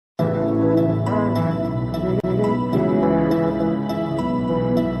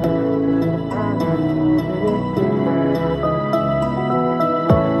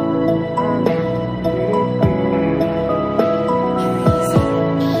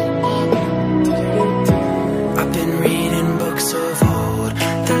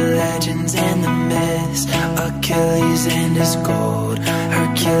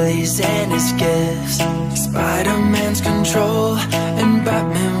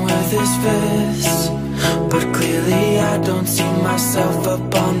fists, but clearly I don't see myself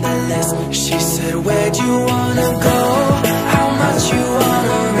up on the list. She said, where'd you wanna go? How much you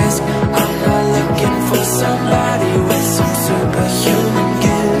wanna risk? I'm not looking for somebody with some superhuman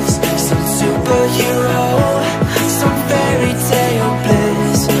gifts, some superhero, some fairy tale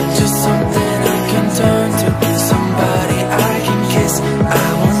bliss. Just something I can turn to, somebody I can kiss. I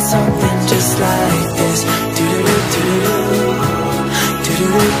want something just like this. Do-do-do-do-do,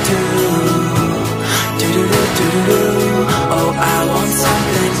 do-do-do-do, do-do-do-do-do. Oh, I want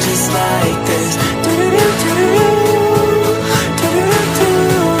something just like this. Do-do-do-do-do, do-do-do-do,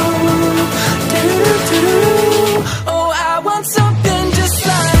 do-do-do-do. Oh, I want something just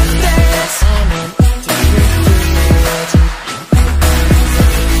like this. I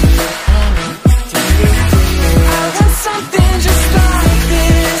want something just like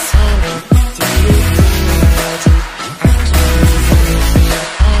this.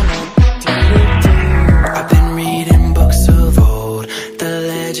 I've been reading books of old, the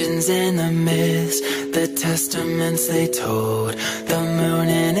legends and the myths, the testaments they told, the moon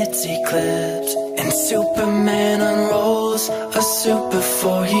in its eclipse, and Superman unrolls a suit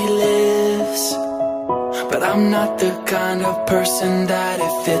before he lives. But I'm not the kind of person that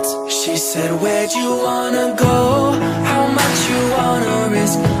it fits. She said, where'd you wanna go? How much you wanna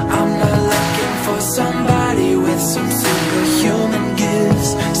risk? I'm not looking for somebody with some superhuman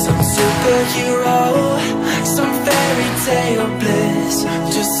gifts, some superhero, some fairy tale bliss.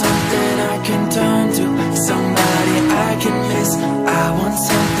 Just something I can turn to, somebody I can miss. I want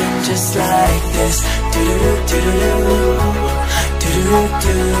something just like this. Do-do-do-do-do,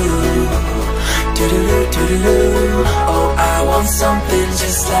 do-do-do-do, do-do-do-do-do. Oh, I want something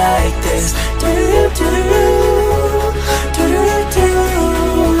just like this. Do-do-do-do-do, do-do-do-do,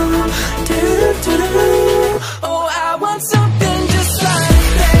 do-do-do-do. Oh, I want something just like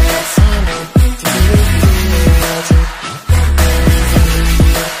this.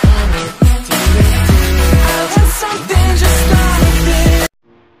 I want something just like this.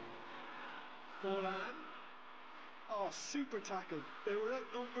 Oh, super tackle. They were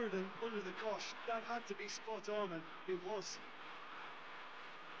outnumbered and under the cosh. That had to be spot on, and it was.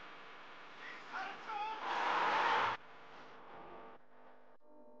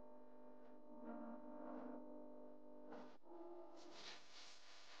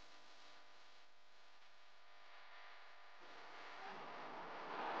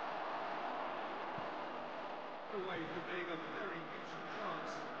 Away from being a very decent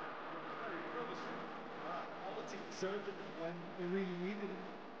chance. Very promising. Quality served it when they really needed it.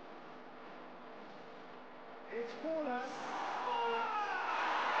 It's Paula.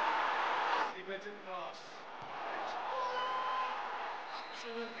 Limited pass. It's Paula.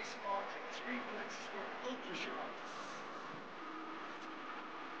 Absolutely smart. His reflexes were ultra sharp.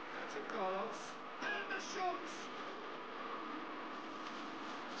 That's a Carlos. And the shots.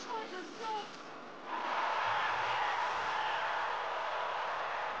 Tiger shots.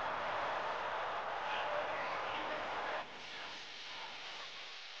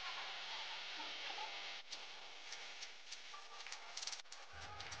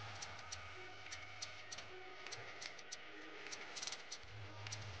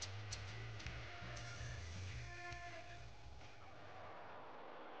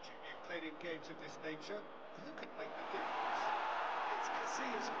 Played in games of this nature, who can make the difference? It's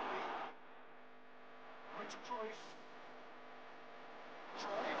Casillas for me. It's Cruyff.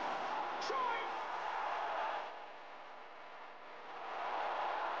 Cruyff. Cruyff!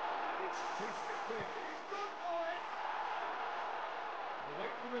 It's quick. He's gone for it! Away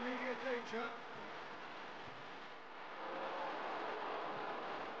from immediate danger.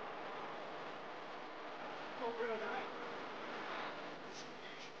 Got rid of that.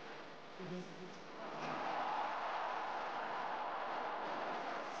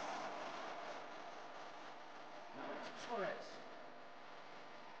 Torres.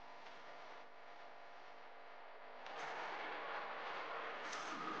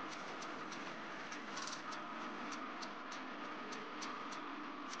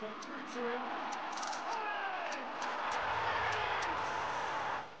 It's gone through to him.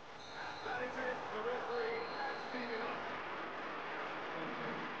 That is it. The referee has seen enough.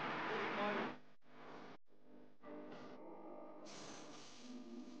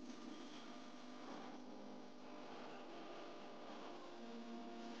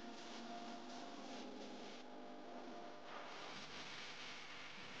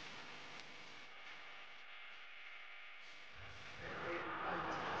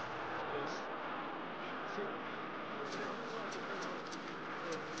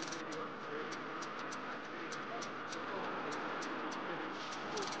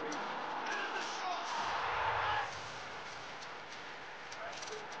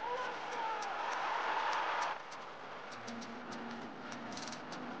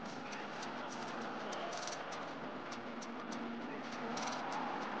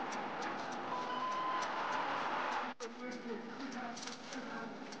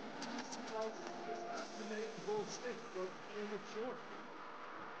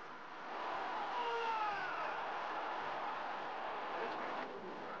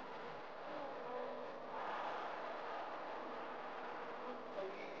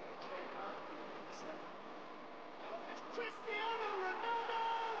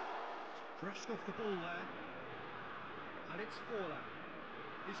 brushed off the ball there. And it's Forlan.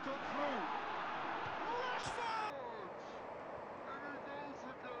 He's got through. Rashford! And he goes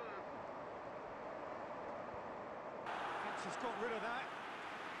again. Defence has got rid of that.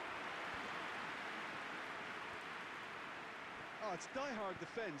 Oh, it's die-hard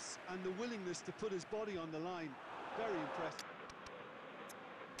defence and the willingness to put his body on the line. Very impressive.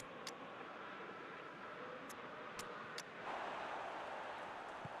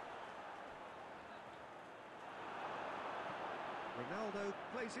 Ronaldo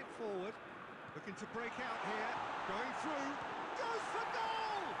plays it forward, looking to break out here, going through, goes for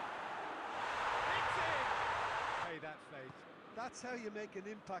goal! It's in! Hey, that Faith. That's how you make an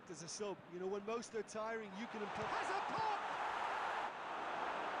impact as a sub. You know, when most are tiring, you can impose. Has a pop!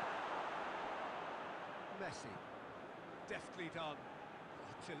 Messi, deftly done.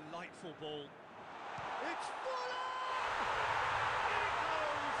 Oh, delightful ball. It's Fuller! In it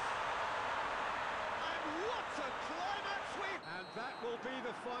goes! And what a climax and that will be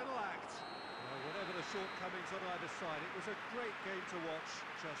the final act. Well, whatever the shortcomings on either side, it was a great game to watch,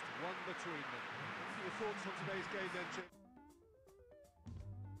 just one between them. What are your thoughts on today's game then, Jim?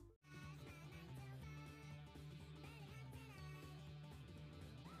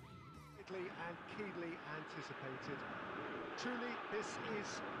 And keenly anticipated. Truly, this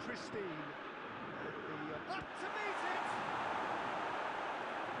is pristine. And up to meet it!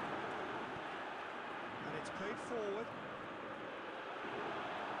 And it's played forward.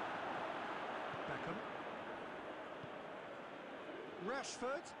 Beckham.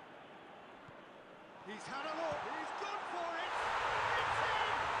 Rashford. He's had a look. He's gone for it. It's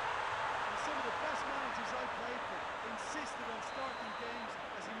in! And some of the best managers I've played for insisted on starting games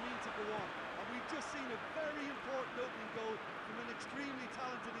as a mean to go on. And we've just seen a very important opening goal from an extremely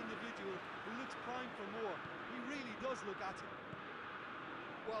talented individual who looks primed for more. He really does look at it.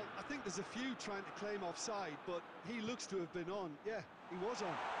 Well, I think there's a few trying to claim offside, but he looks to have been on. Yeah, he was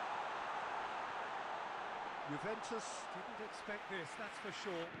on. Juventus didn't expect this, that's for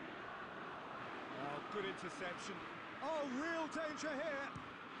sure. Oh, good interception. Oh, real danger here.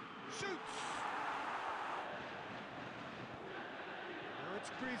 Shoots! Now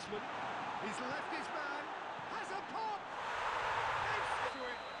it's Griezmann. He's left his man. Has a pop! It's to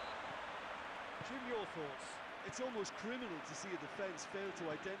it. Jim, your thoughts? It's almost criminal to see a defence fail to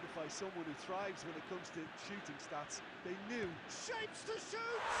identify someone who thrives when it comes to shooting stats. They knew. Shapes to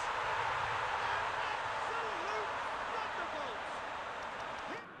shoot!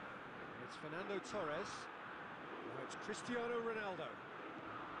 It's Fernando Torres. Now it's Cristiano Ronaldo.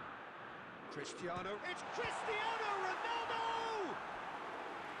 Cristiano. It's Cristiano Ronaldo!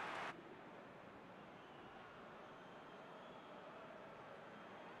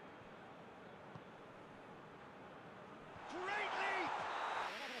 Great leap!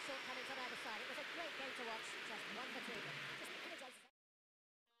 Whatever the shortcomings on either side, it was a great game to watch. Just one between them. Just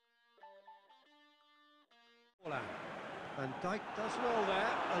And Dijk does well there,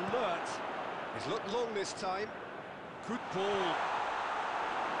 alert. He's looked long this time. Good ball.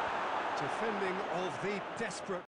 Defending of the desperate.